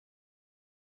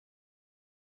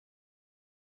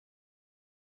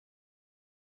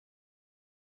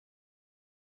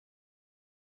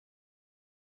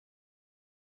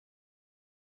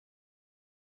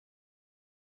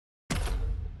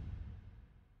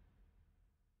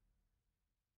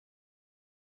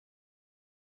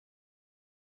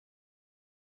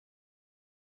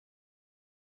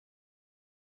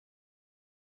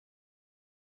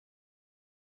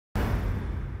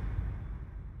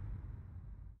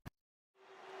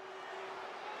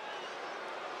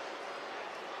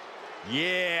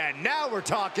Yeah, now we're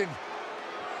talking.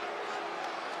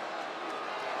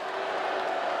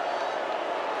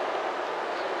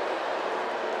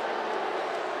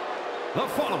 The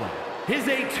following is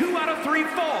a 2 out of 3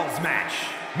 falls match.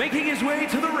 Making his way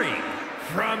to the ring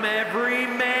from every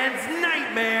man's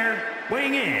nightmare,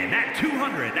 weighing in at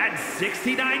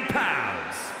 269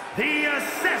 pounds, the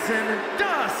Assassin,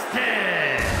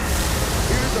 Dustin.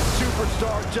 Here's a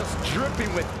superstar just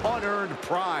dripping with unearned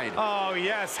pride. Oh,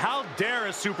 yes. How dare a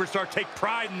superstar take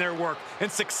pride in their work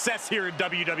and success here in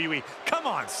WWE? Come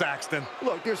on, Saxton.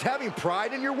 Look, there's having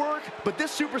pride in your work, but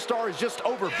this superstar is just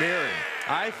overbearing.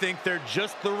 I think they're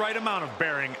just the right amount of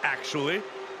bearing, actually.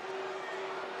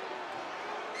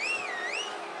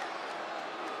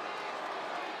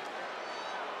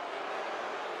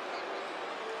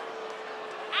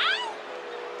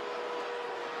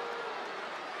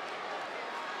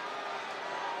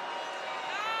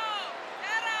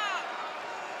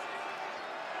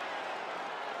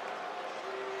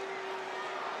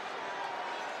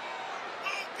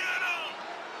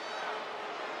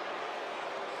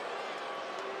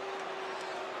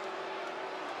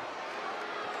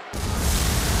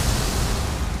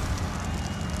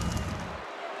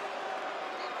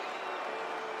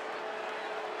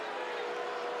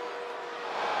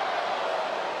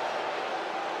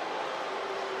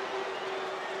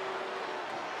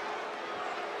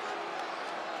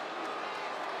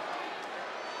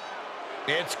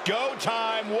 It's go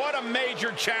time. What a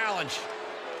major challenge.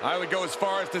 I would go as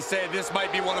far as to say this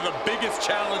might be one of the biggest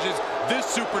challenges this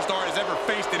superstar has ever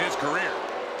faced in his career.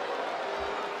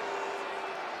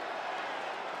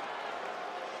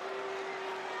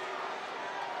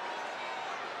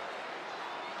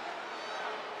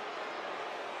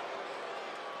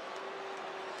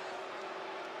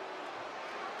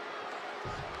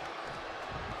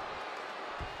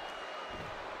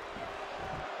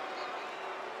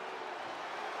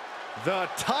 The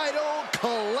title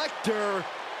collector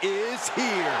is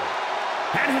here.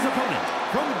 And his opponent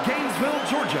from Gainesville,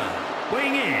 Georgia,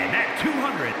 weighing in at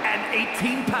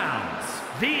 218 pounds,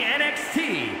 the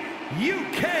NXT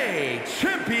UK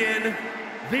Champion,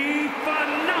 the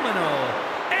phenomenal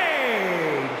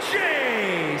AJ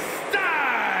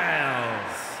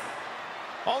Styles.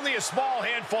 Only a small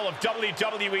handful of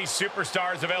WWE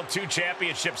superstars have held 2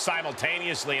 championships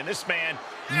simultaneously, and this man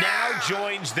now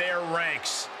joins their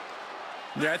ranks.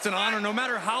 Yeah, it's an honor no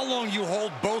matter how long you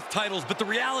hold both titles, but the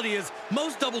reality is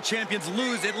most double champions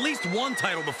lose at least one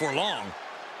title before long.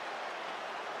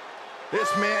 This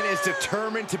man is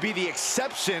determined to be the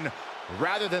exception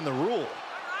rather than the rule.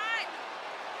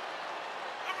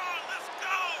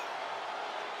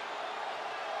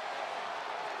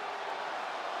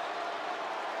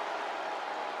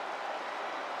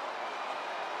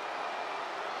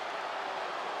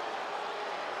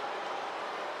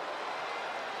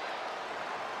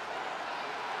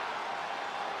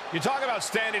 You talk about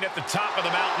standing at the top of the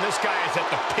mountain. This guy is at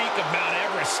the peak of Mount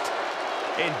Everest.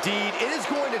 Indeed, it is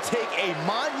going to take a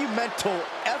monumental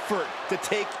effort to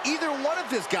take either one of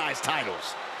this guy's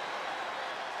titles.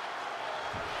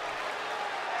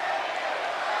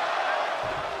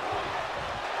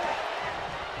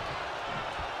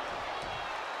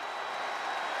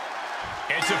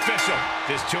 It's official.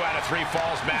 This 2 out of 3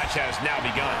 falls match has now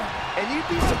begun. And you'd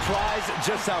be surprised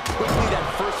just how quickly that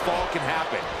first fall can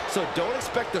happen. So don't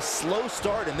expect a slow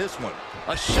start in this one.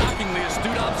 A shockingly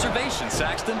astute observation,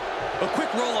 Saxton. A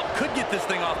quick roll-up could get this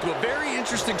thing off to a very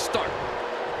interesting start.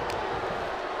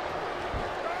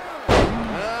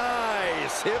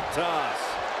 Nice hip toss.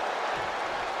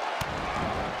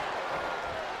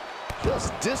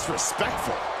 Just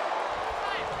disrespectful.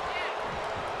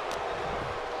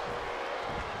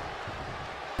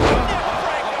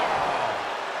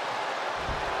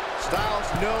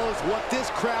 Styles knows what this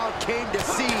crowd came to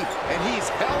see, and he's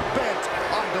hell-bent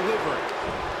on delivering.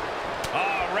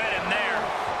 Oh, right in there.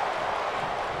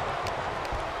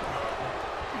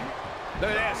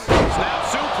 Look at this. Snap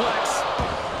suplex.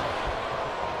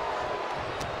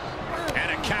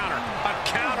 And a counter. A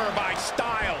counter by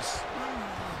Styles.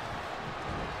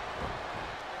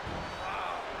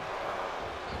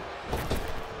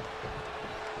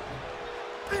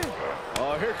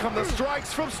 Oh, here come the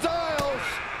strikes from Styles.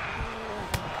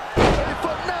 A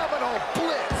phenomenal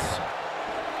blitz.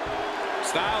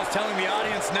 Styles telling the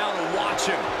audience now to watch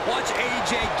him. Watch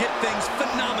AJ get things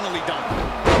phenomenally done.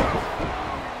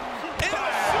 And a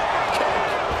super kick.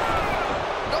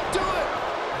 Don't do it.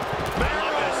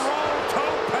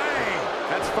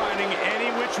 That's finding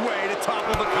any which way to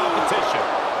topple the competition.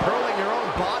 Hurling your own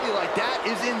body like that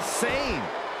is insane.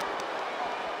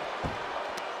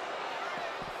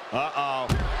 Uh-oh.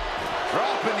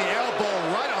 Dropping the elbow.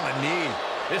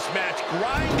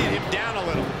 grinded him down a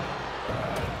little.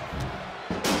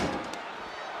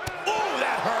 Ooh,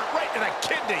 that hurt right to the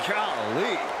kidney.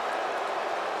 Golly.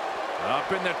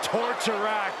 Up in the torture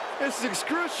rack. This is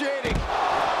excruciating.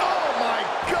 Oh, my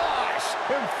gosh.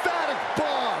 Emphatic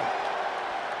bomb.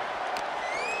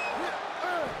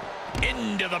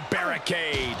 Into the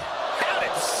barricade. Had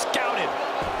it scouted.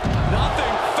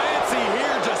 Nothing fancy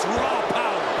here, just raw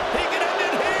power. He can end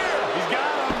it here. He's got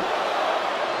him.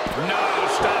 No,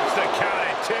 stops the count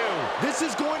at 2. This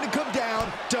is going to come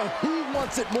down to who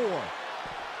wants it more.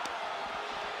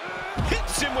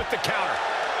 Hits him with the counter.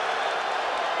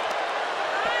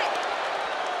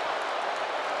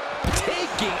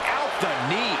 Taking out the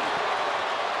knee.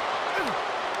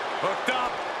 Hooked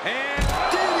up. And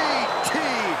DDT.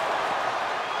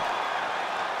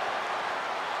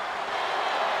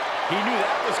 he knew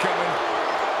that was coming.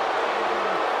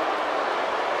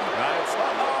 That's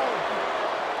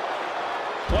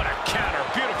What a counter.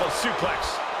 Beautiful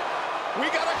suplex. We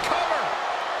got a cover.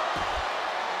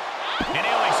 And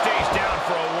he only stays down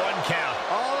for a 1 count.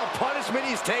 All the punishment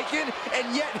he's taken,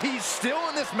 and yet he's still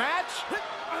in this match?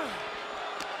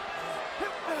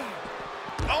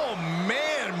 Oh,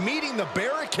 man, meeting the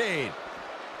barricade.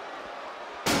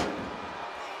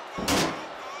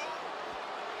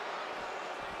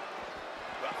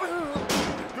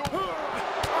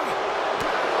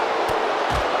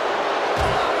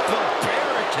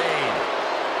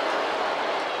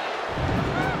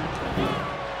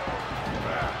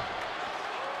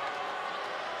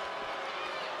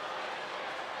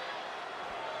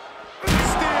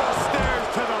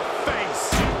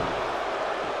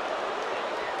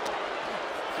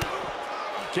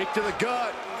 Kick to the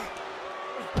gut.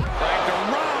 cranked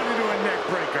around into a neck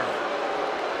breaker.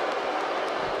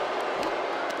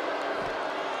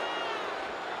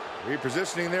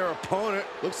 Repositioning their opponent.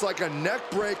 Looks like a neck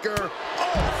breaker.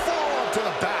 Oh, forearm to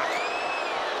the back.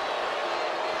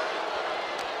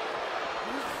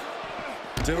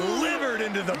 Delivered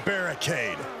into the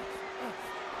barricade.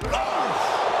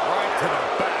 Right to the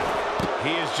back.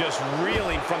 He is just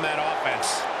reeling from that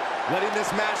offense. Letting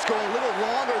this match go a little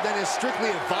longer than is strictly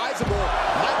advisable.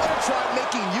 Might want to try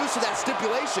making use of that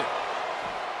stipulation.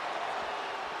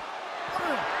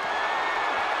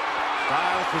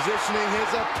 Styles positioning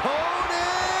his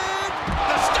opponent.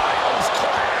 The Styles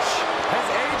clash. Has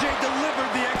AJ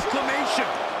delivered the exclamation?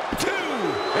 2.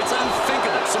 It's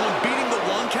unthinkable. Someone beating the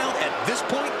 1 count at this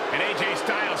point? And AJ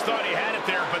Styles thought he had it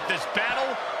there, but this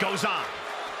battle goes on.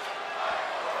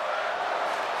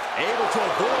 Able to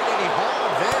avoid any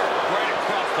harm there. Right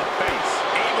across the face.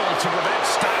 Able to prevent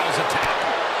Styles' attack.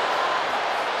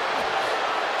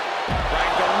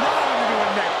 Cranked around into a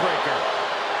neck breaker.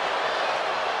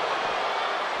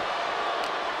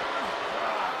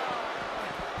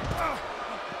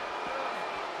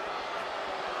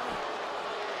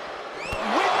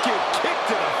 Wicked kick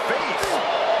to the face.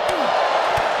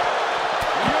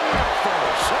 Beautiful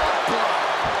shot block.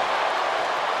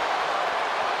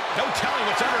 No telling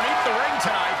what's underneath the ring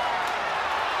tonight.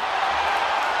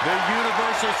 The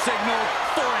universal signal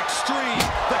for extreme.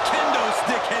 The kendo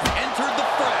stick has entered the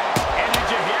fray. And did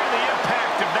you hear the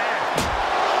impact of that?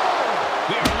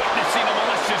 We are witnessing a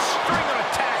malicious string of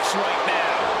attacks right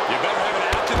now. You better have an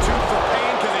aptitude for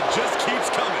pain because it just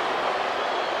keeps coming.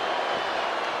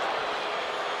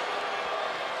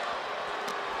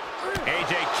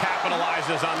 AJ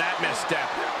capitalizes on that misstep.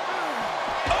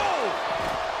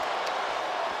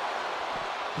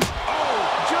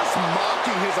 Just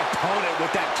mocking his opponent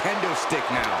with that kendo stick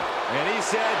now. And he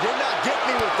said, "You're not getting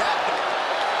me with that."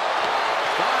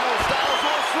 Styles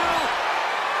rolls through.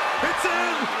 It's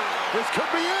in. This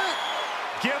could be it.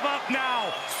 Give up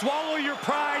now. Swallow your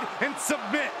pride and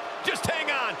submit. Just hang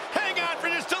on. Hang on for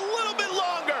just a little bit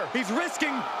longer. He's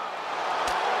risking.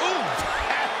 Ooh,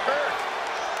 that hurt.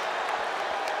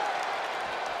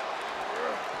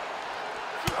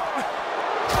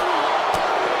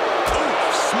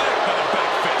 Smacked by the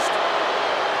back fist.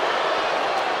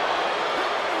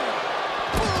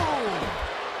 Boom.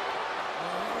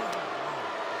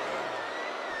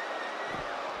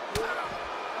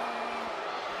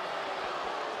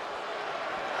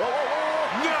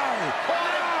 No! No!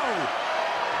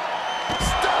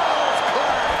 Styles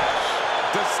clash.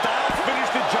 Does Styles finish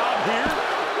the job here?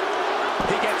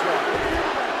 He gets one.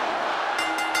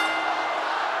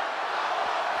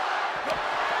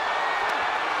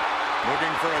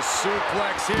 Looking for a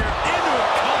suplex here. Into a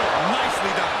cover.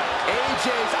 Nicely done.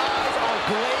 AJ's eyes are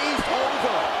glazed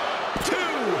over. 2.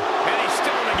 And he's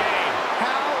still in the game.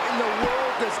 How in the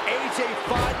world does AJ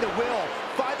find the will,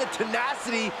 find the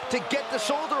tenacity to get the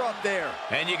shoulder up there.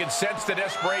 And you can sense the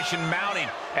desperation mounting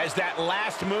as that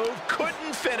last move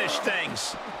couldn't finish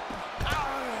things.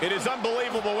 It is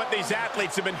unbelievable what these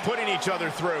athletes have been putting each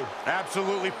other through.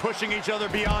 Absolutely pushing each other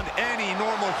beyond any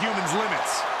normal human's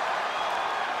limits.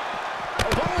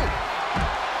 Oh.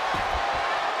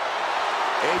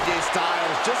 AJ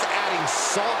Styles just adding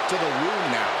salt to the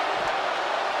wound now.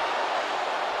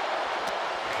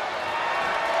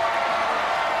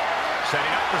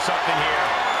 Setting up for something here.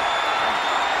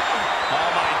 Oh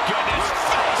my goodness.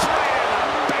 Face right in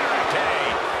the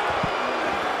barricade.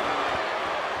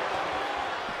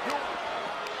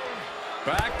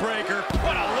 Backbreaker.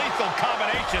 What a lethal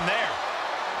combination there.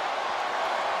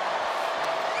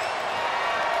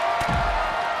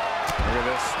 Look at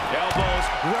this. Elbows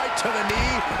right to the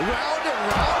knee. Round and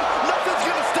round. Nothing's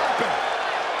going to stop him.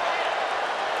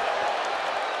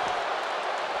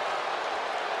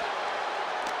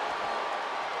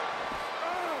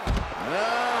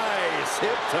 Nice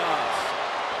hip toss.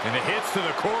 And the hits to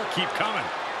the core keep coming.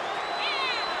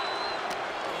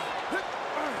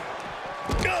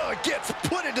 Gets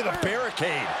put into the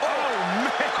barricade. Oh,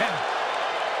 man.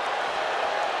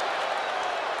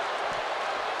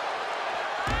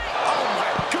 Oh, my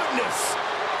goodness.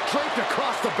 Draped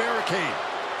across the barricade.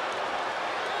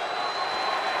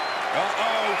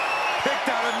 Uh-oh. Picked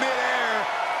out of midair.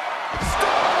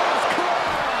 Styles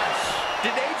crash.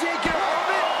 Did AJ get all of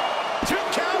it? 2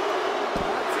 count.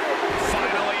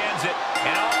 Finally ends it.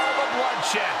 And all the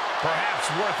bloodshed. Perhaps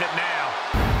worth it now.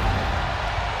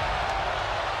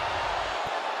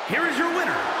 Here is your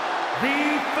winner,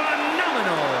 the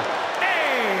phenomenal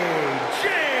AJ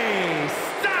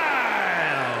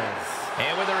Styles.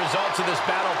 And with the results of this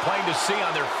battle plain to see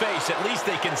on their face, at least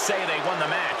they can say they won the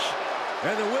match.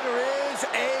 And the winner is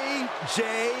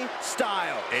AJ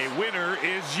Styles. A winner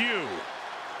is you.